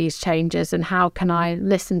are these changes and how can I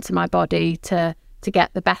listen to my body to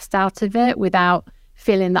get the best out of it without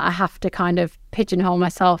feeling that I have to kind of pigeonhole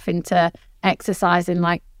myself into exercising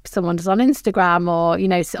like someone does on Instagram or,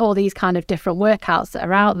 all these kind of different workouts that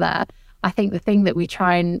are out there. I think the thing that we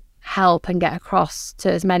try and help and get across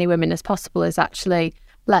to as many women as possible is actually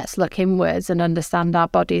let's look inwards and understand our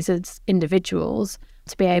bodies as individuals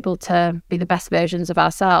to be able to be the best versions of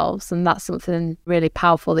ourselves. And that's something really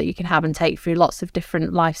powerful that you can have and take through lots of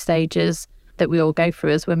different life stages that we all go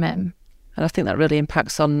through as women. And I think that really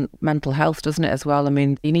impacts on mental health, doesn't it, as well? I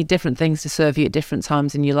mean, you need different things to serve you at different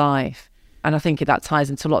times in your life. And I think that ties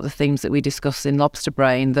into a lot of the themes that we discuss in Lobster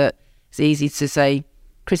Brain, that it's easy to say,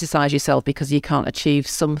 criticise yourself because you can't achieve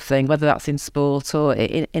something, whether that's in sport or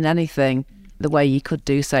in anything, the way you could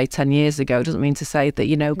do, say, 10 years ago. Doesn't mean to say that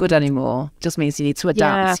you're no good anymore. It just means you need to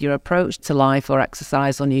adapt your approach to life or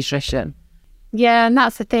exercise or nutrition. Yeah, and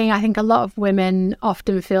that's the thing. I think a lot of women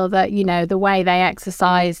often feel that, the way they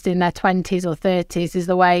exercised in their 20s or 30s is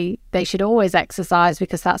the way they should always exercise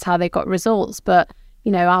because that's how they got results. But,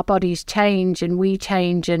 our bodies change and we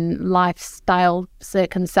change and lifestyle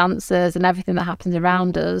circumstances and everything that happens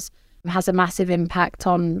around us has a massive impact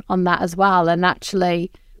on that as well. And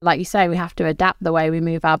actually, like you say, we have to adapt the way we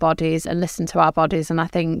move our bodies and listen to our bodies. And I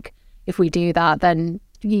think if we do that, then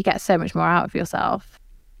you get so much more out of yourself.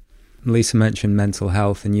 Lisa mentioned mental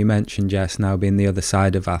health and you mentioned, Jess, now being the other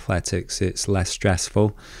side of athletics, it's less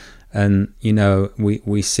stressful. And,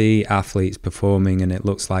 we see athletes performing and it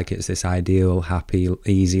looks like it's this ideal, happy,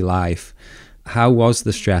 easy life. How was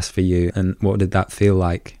the stress for you and what did that feel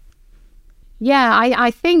like? Yeah, I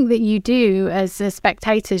think that you do, as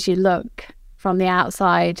spectators, you look from the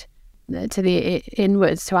outside to the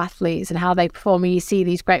inwards to athletes and how they perform. And you see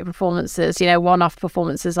these great performances, one-off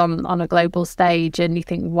performances on a global stage and you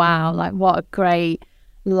think, wow, like what a great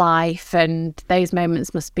life and those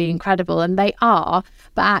moments must be incredible. And they are,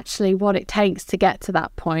 but actually what it takes to get to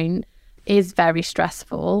that point is very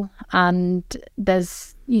stressful. And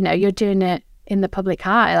there's, you're doing it in the public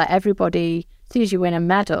eye. Like everybody, as soon as you win a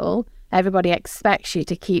medal, everybody expects you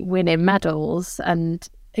to keep winning medals. And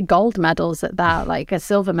gold medals at that, like a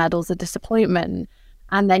silver medal's a disappointment.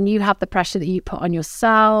 And then you have the pressure that you put on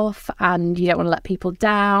yourself, and you don't want to let people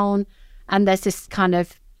down. And there's this kind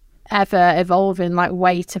of ever evolving like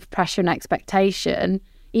weight of pressure and expectation.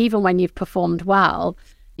 Even when you've performed well,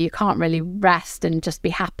 you can't really rest and just be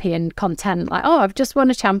happy and content. Like, oh, I've just won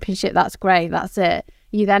a championship. That's great. That's it.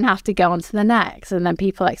 You then have to go on to the next. And then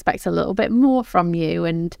people expect a little bit more from you.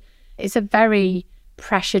 And it's a very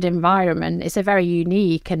pressured environment. It's a very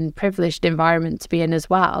unique and privileged environment to be in as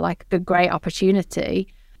well, like a great opportunity,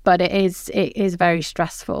 but it is very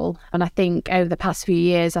stressful. And I think over the past few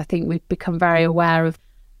years, I think we've become very aware of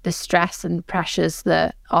the stress and pressures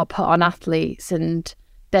that are put on athletes, and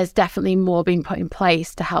there's definitely more being put in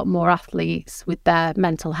place to help more athletes with their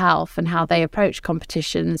mental health and how they approach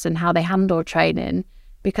competitions and how they handle training,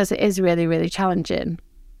 because it is really, really challenging.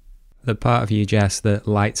 The part of you, Jess, that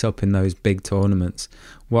lights up in those big tournaments,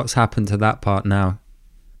 what's happened to that part now?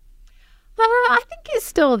 I think it's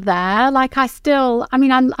still there. Like I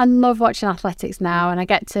love watching athletics now, and I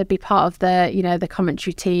get to be part of the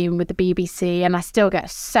commentary team with the BBC, and I still get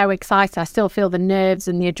so excited. I still feel the nerves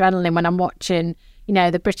and the adrenaline when I'm watching,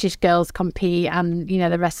 the British girls compete and,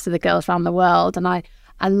 the rest of the girls around the world. And I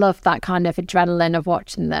love that kind of adrenaline of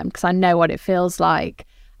watching them, because I know what it feels like.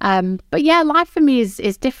 But yeah, life for me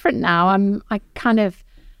is different now.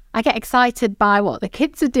 I get excited by what the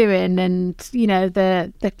kids are doing, and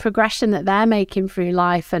the progression that they're making through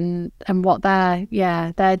life, and what they're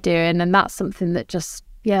doing, and that's something that just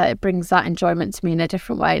it brings that enjoyment to me in a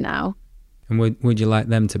different way now. And would you like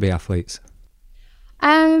them to be athletes?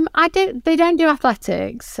 They don't do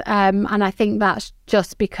athletics, and I think that's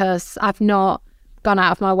just because I've not gone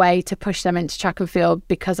out of my way to push them into track and field,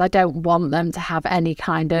 because I don't want them to have any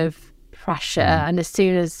kind of pressure. And as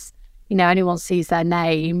soon as anyone sees their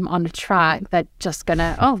name on a track, they're just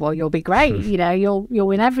gonna, oh well, you'll be great, you'll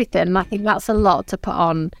win everything. And I think that's a lot to put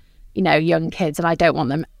on young kids, and I don't want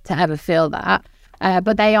them to ever feel that.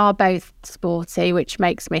 But they are both sporty, which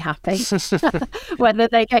makes me happy. Whether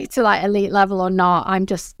they get to like elite level or not, I'm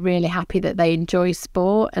just really happy that they enjoy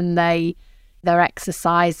sport, and they're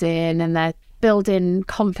exercising, and they're building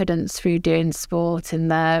confidence through doing sport,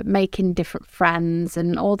 and they're making different friends,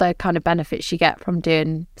 and all the kind of benefits you get from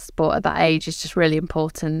doing sport at that age is just really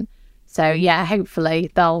important. So yeah,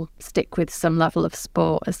 hopefully they'll stick with some level of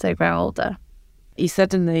sport as they grow older. He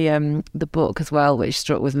said in the book as well, which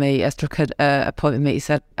struck a point with me, he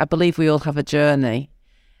said, I believe we all have a journey,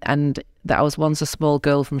 and that I was once a small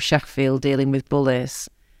girl from Sheffield dealing with bullies.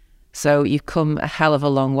 So you've come a hell of a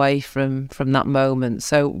long way from that moment.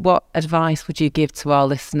 So what advice would you give to our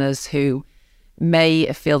listeners who may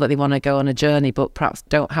feel that they want to go on a journey, but perhaps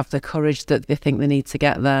don't have the courage that they think they need to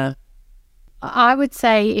get there? I would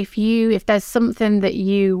say if there's something that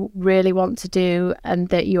you really want to do and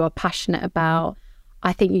that you are passionate about,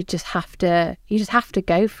 I think you just have to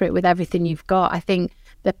go for it with everything you've got. I think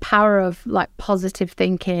the power of like positive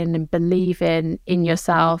thinking and believing in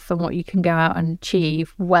yourself and what you can go out and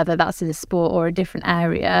achieve, whether that's in a sport or a different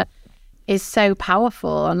area, is so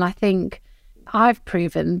powerful. And I think I've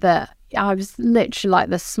proven that I was literally like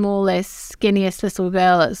the smallest, skinniest little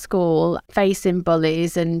girl at school, facing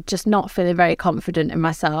bullies and just not feeling very confident in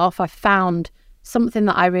myself. I found something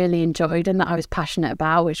that I really enjoyed and that I was passionate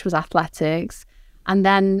about, which was athletics. And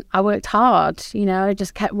then I worked hard, I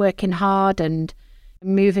just kept working hard and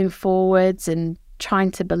moving forwards and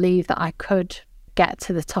trying to believe that I could get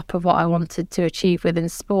to the top of what I wanted to achieve within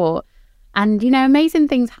sport. And, amazing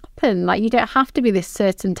things happen. Like, you don't have to be this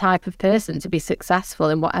certain type of person to be successful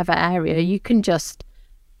in whatever area. You can just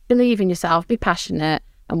believe in yourself, be passionate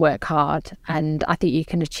and work hard. And I think you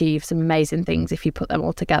can achieve some amazing things if you put them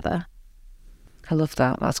all together. I love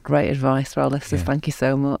that. That's great advice for our listeners. Yeah. Thank you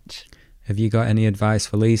so much. Have you got any advice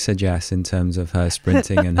for Lisa, Jess, in terms of her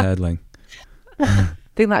sprinting and hurdling? I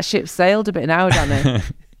think that ship sailed a bit now, Danny.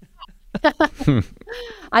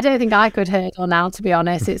 I don't think I could hurdle now, to be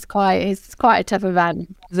honest. It's quite a tough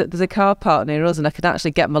event. There's a car park near us, and I can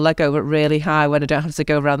actually get my leg over really high when I don't have to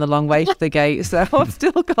go around the long way to the gate. So I've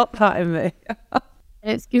still got that in me.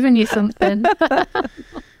 It's given you something.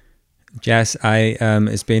 Jess,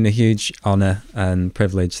 it's been a huge honour and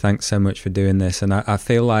privilege. Thanks so much for doing this. And I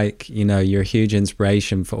feel like, you're a huge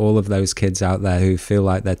inspiration for all of those kids out there who feel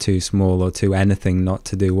like they're too small or too anything not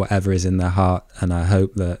to do whatever is in their heart. And I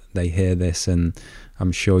hope that they hear this, and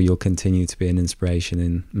I'm sure you'll continue to be an inspiration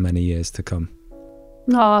in many years to come.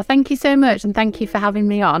 Oh, thank you so much. And thank you for having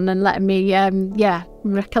me on and letting me,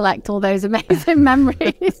 recollect all those amazing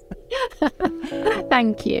memories.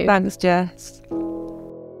 Thank you. Thanks, Jess.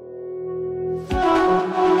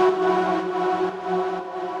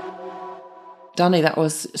 Danny, that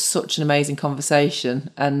was such an amazing conversation,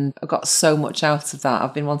 and I got so much out of that.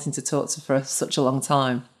 I've been wanting to talk to her for such a long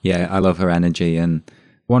time. Yeah, I love her energy. And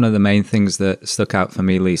one of the main things that stuck out for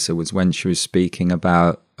me, Lisa, was when she was speaking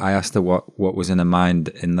about, I asked her what was in her mind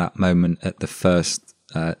in that moment at the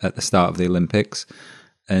start of the Olympics.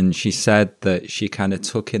 And she said that she kind of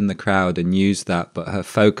took in the crowd and used that, but her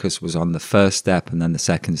focus was on the first step and then the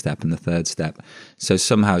second step and the third step. So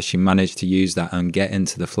somehow she managed to use that and get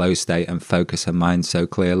into the flow state and focus her mind so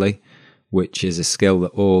clearly, which is a skill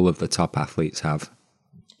that all of the top athletes have.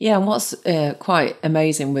 Yeah, and what's quite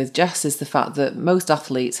amazing with Jess is the fact that most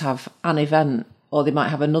athletes have an event, or they might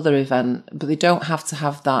have another event, but they don't have to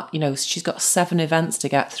have that. You know, she's got 7 events to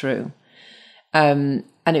get through.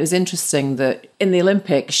 And it was interesting that in the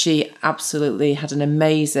Olympics, she absolutely had an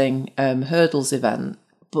amazing hurdles event,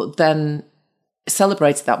 but then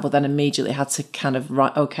celebrated that, but then immediately had to kind of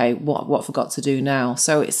write, okay, what have I got to do now?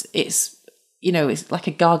 So it's you know, it's like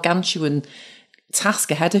a gargantuan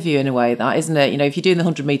task ahead of you in a way, that, isn't it? You know, if you're doing the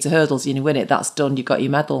 100-metre hurdles and you win it, that's done, you've got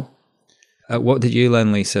your medal. What did you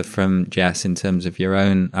learn, Lisa, from Jess in terms of your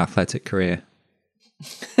own athletic career?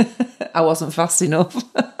 I wasn't fast enough.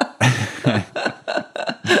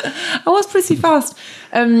 I was pretty fast.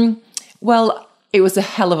 Well, it was a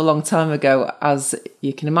hell of a long time ago, as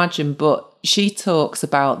you can imagine, but she talks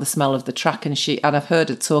about the smell of the track, and I've heard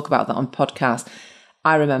her talk about that on podcasts.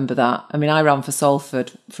 I remember that. I mean, I ran for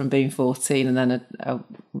Salford from being 14, and then I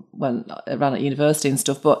ran at university and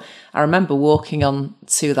stuff, but I remember walking on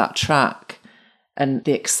to that track and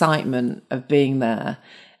the excitement of being there.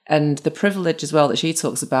 And the privilege as well that she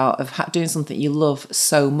talks about of doing something you love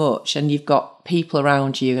so much, and you've got people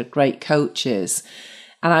around you, great coaches.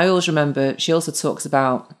 And I always remember she also talks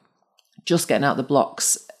about just getting out the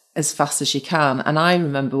blocks as fast as you can. And I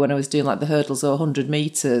remember when I was doing like the hurdles or 100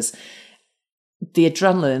 metres, the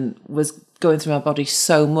adrenaline was going through my body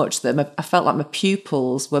so much that I felt like my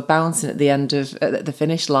pupils were bouncing at the end of at the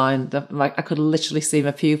finish line. Like I could literally see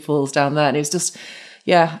my pupils down there. And it was just...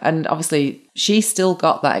 yeah, and obviously she's still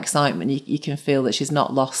got that excitement. You can feel that she's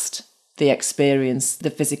not lost the experience, the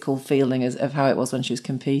physical feeling of how it was when she was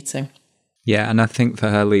competing. Yeah, and I think for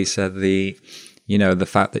her, Lisa, the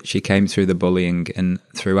fact that she came through the bullying, and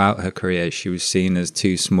throughout her career she was seen as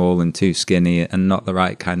too small and too skinny and not the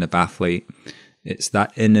right kind of athlete. It's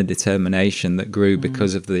that inner determination that grew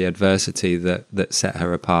because of the adversity that set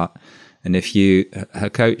her apart. And her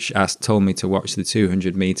coach told me to watch the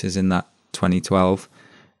 200 metres in that 2012,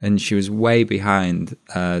 and she was way behind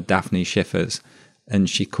Daphne Schiffers, and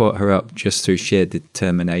she caught her up just through sheer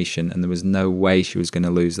determination, and there was no way she was going to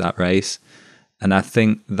lose that race. And I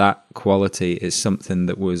think that quality is something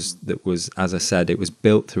that was, as I said, it was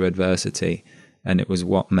built through adversity, and it was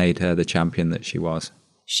what made her the champion that she was.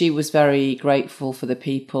 She was very grateful for the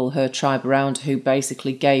people, her tribe around, who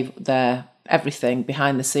basically gave their everything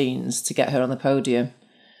behind the scenes to get her on the podium.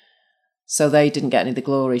 So they didn't get any of the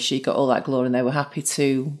glory. She got all that glory, and they were happy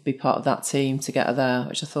to be part of that team to get her there,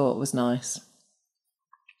 which I thought was nice.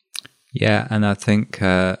 Yeah, and I think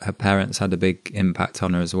her parents had a big impact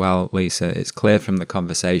on her as well, Lisa. It's clear from the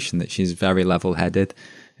conversation that she's very level-headed,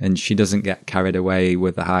 and she doesn't get carried away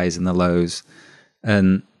with the highs and the lows.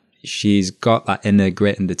 And she's got that inner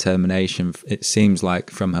grit and determination, it seems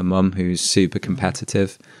like, from her mum, who's super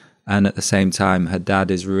competitive. And at the same time, her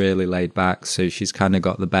dad is really laid back. So she's kind of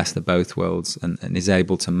got the best of both worlds and is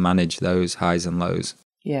able to manage those highs and lows.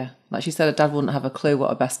 Yeah. Like she said, her dad wouldn't have a clue what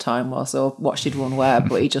her best time was or what she'd won where,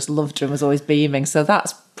 but he just loved her and was always beaming. So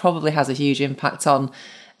that probably has a huge impact on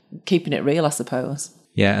keeping it real, I suppose.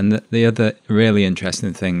 Yeah. And the other really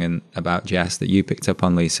interesting thing about Jess that you picked up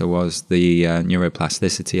on, Lisa, was the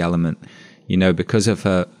neuroplasticity element. You know, because of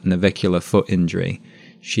her navicular foot injury,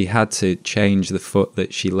 she had to change the foot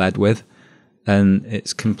that she led with, and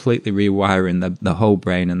it's completely rewiring the whole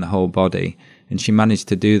brain and the whole body. And she managed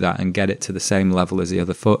to do that and get it to the same level as the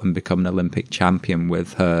other foot and become an Olympic champion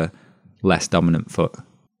with her less dominant foot.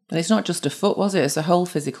 And it's not just a foot, was it? It's a whole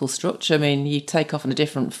physical structure. I mean, you take off on a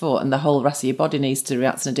different foot and the whole rest of your body needs to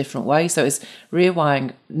react in a different way. So it's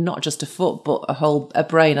rewiring not just a foot, but a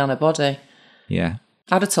brain and a body. Yeah.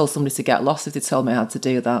 I'd have told somebody to get lost if they told me how to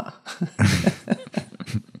do that.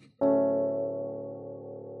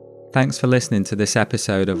 Thanks for listening to this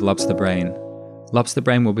episode of Lobster Brain. Lobster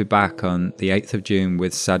Brain will be back on the 8th of June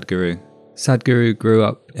with Sadhguru. Sadhguru grew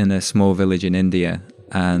up in a small village in India,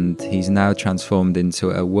 and he's now transformed into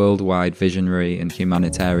a worldwide visionary and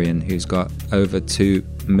humanitarian who's got over 2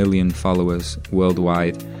 million followers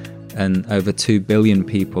worldwide, and over 2 billion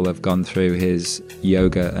people have gone through his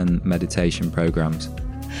yoga and meditation programs.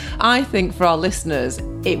 I think for our listeners,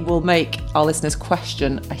 it will make our listeners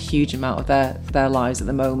question a huge amount of their lives at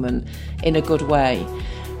the moment in a good way.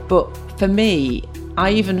 But for me,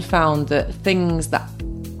 I even found that things that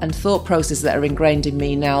and thought processes that are ingrained in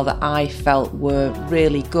me now that I felt were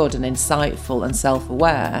really good and insightful and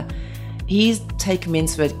self-aware, he's taken me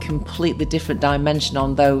into a completely different dimension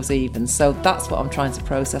on those even. So that's what I'm trying to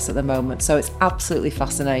process at the moment. So it's absolutely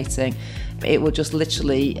fascinating. It will just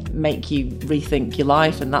literally make you rethink your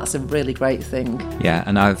life, and that's a really great thing. Yeah,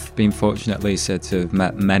 and I've been fortunate, Lisa, to have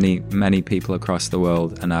met many, many people across the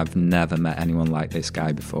world, and I've never met anyone like this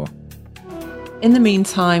guy before. In the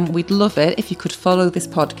meantime, we'd love it if you could follow this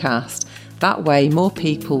podcast. That way, more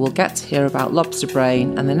people will get to hear about Lobster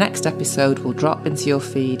Brain, and the next episode will drop into your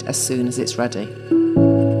feed as soon as it's ready.